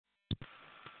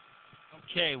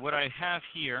Okay, what I have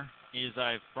here is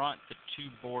I've brought the two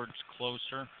boards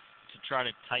closer to try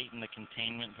to tighten the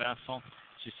containment vessel.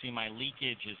 So you see my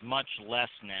leakage is much less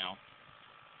now.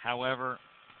 However,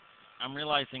 I'm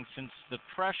realizing since the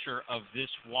pressure of this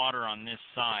water on this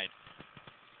side,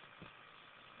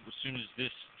 as soon as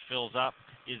this fills up,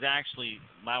 is actually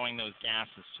allowing those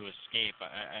gases to escape.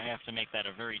 I have to make that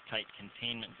a very tight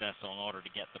containment vessel in order to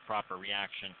get the proper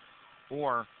reaction,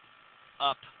 or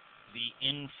up the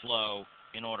inflow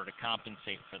in order to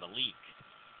compensate for the leak,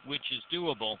 which is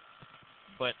doable,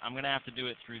 but I'm going to have to do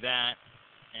it through that.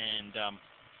 And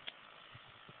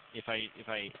if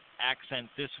I accent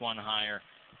this one higher,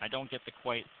 I don't get the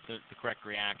correct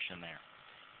reaction there.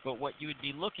 But what you would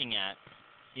be looking at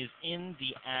is in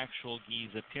the actual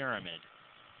Giza pyramid.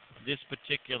 This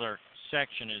particular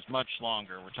section is much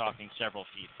longer. We're talking several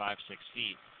feet, 5, 6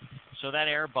 feet. So that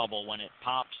air bubble, when it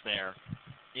pops there,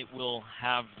 it will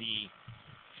have the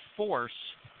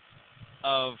force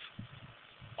of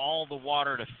all the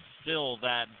water to fill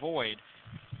that void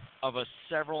of a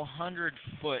several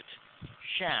 100-foot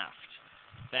shaft.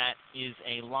 That is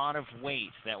a lot of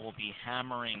weight that will be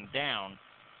hammering down,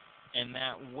 and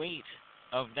that weight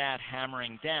of that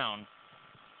hammering down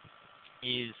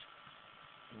is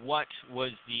what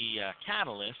was the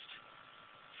catalyst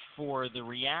for the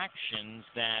reactions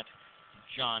that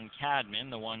John Cadman,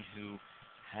 the one who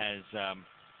has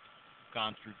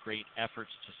gone through great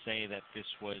efforts to say that this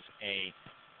was a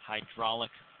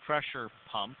hydraulic pressure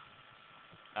pump,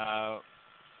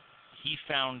 he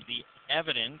found the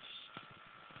evidence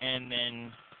and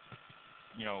then,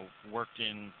 worked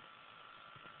in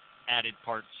added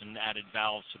parts and added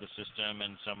valves to the system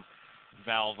and some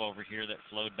valve over here that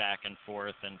flowed back and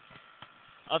forth and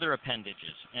other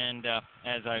appendages. And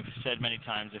as I've said many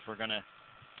times, if we're going to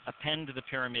append to the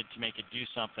pyramid to make it do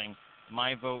something,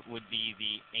 my vote would be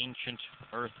the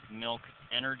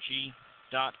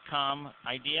ancientearthmilkenergy.com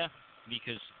idea,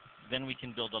 because then we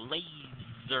can build a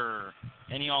laser.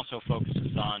 And he also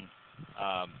focuses on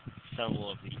several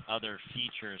of the other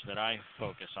features that I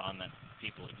focus on that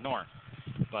people ignore.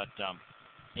 But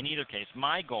in either case,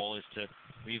 my goal is to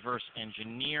reverse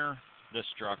engineer the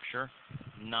structure,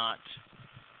 not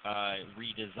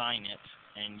redesign it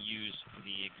and use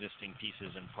the existing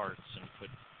pieces and parts and put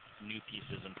new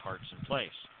pieces and parts in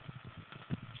place.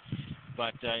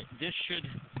 But this should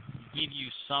give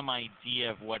you some idea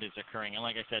of what is occurring. And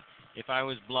like I said, if I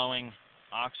was blowing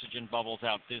oxygen bubbles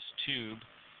out this tube,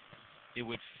 it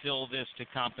would fill this to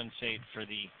compensate for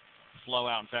the flow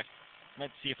out. In fact,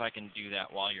 let's see if I can do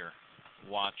that while you're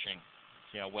watching,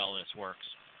 see how well this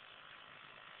works.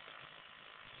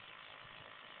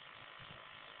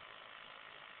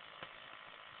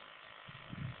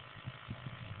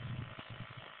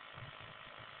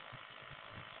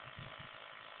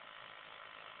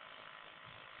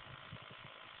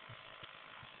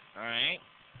 All right.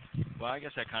 Well, I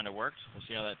guess that kind of worked. We'll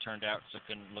see how that turned out, so I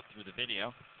couldn't look through the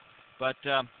video. But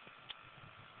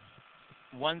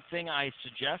one thing I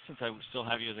suggest, since I still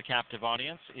have you as a captive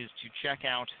audience, is to check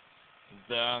out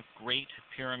the Great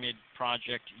Pyramid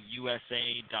Project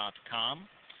USA.com,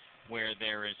 where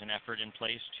there is an effort in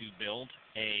place to build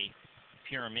a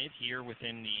pyramid here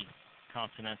within the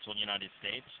continental United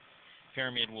States.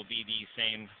 Pyramid will be the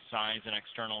same size and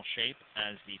external shape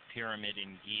as the pyramid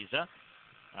in Giza,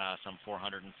 some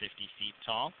 450 feet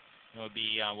tall. It will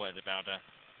be, about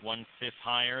 1/5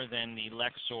 higher than the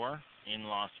Luxor in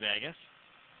Las Vegas.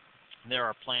 There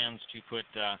are plans to put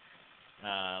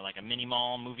like a mini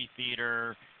mall, movie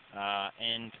theater,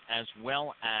 and as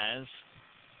well as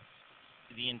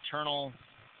the internal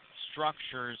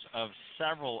structures of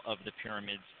several of the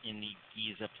pyramids in the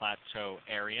Giza Plateau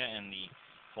area and the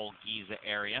whole Giza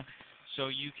area. So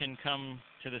you can come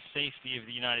to the safety of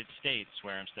the United States,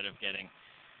 where instead of getting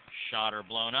shot or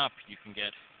blown up, you can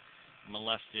get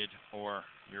molested or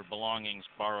your belongings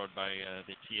borrowed by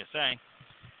the TSA.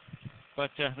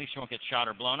 But at least you won't get shot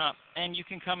or blown up. And you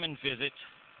can come and visit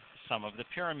some of the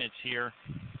pyramids here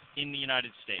in the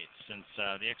United States, since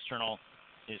the external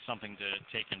is something to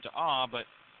take into awe, but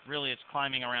really it's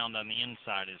climbing around on the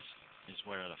inside is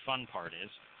where the fun part is.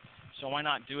 So why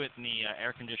not do it in the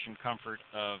air-conditioned comfort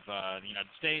of the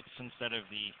United States instead of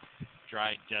the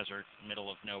dry desert middle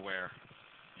of nowhere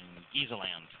in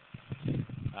Gizaland?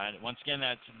 Once again,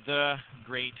 that's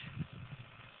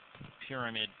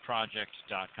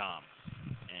thegreatpyramidproject.com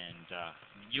and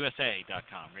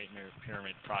USA.com, Great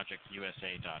Pyramid Project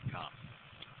USA.com.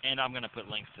 And I'm going to put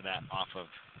links to that off of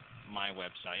my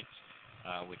websites,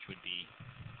 which would be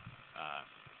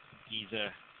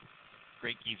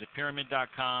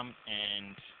GreatGizaPyramid.com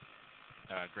and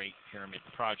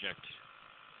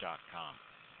GreatPyramidProject.com.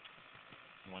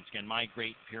 Once again, My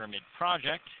Great Pyramid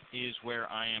Project is where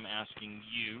I am asking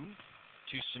you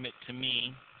to submit to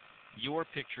me your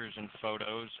pictures and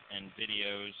photos and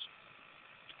videos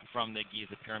from the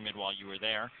Giza Pyramid while you were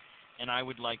there. And I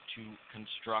would like to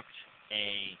construct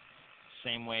a,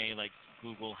 same way like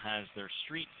Google has their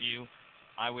street view,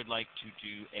 I would like to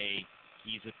do a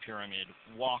Giza Pyramid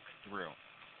walkthrough.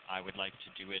 I would like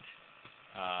to do it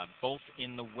both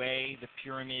in the way the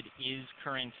pyramid is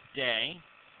current day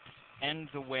and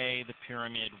the way the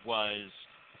pyramid was,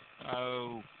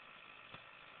 a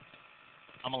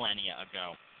millennia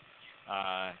ago,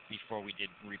 before we did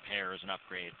repairs and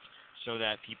upgrades, so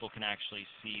that people can actually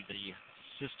see the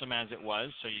system as it was,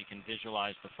 so you can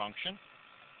visualize the function,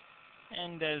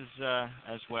 and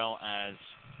as well as,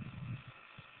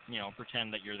 you know,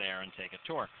 pretend that you're there and take a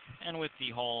tour. And with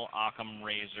the whole Occam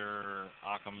razor,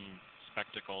 Occam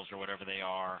spectacles, or whatever they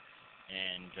are,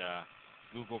 and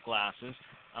Google glasses,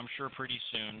 I'm sure pretty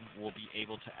soon we'll be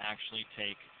able to actually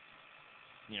take,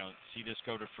 you know, see this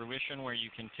go to fruition, where you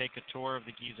can take a tour of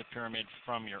the Giza Pyramid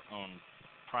from your own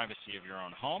privacy of your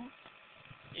own home.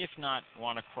 If not,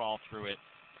 want to crawl through it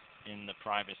in the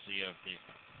privacy of the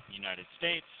United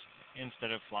States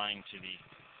instead of flying to the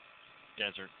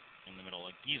desert in the middle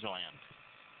of Giza land.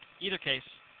 Either case,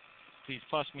 please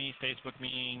plus me, Facebook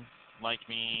me, like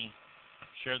me,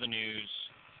 share the news,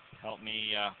 help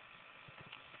me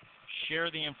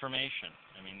share the information.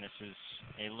 I mean, this is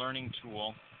a learning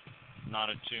tool, not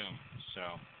a tomb. So,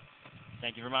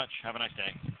 thank you very much. Have a nice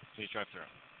day. Please drive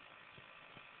through.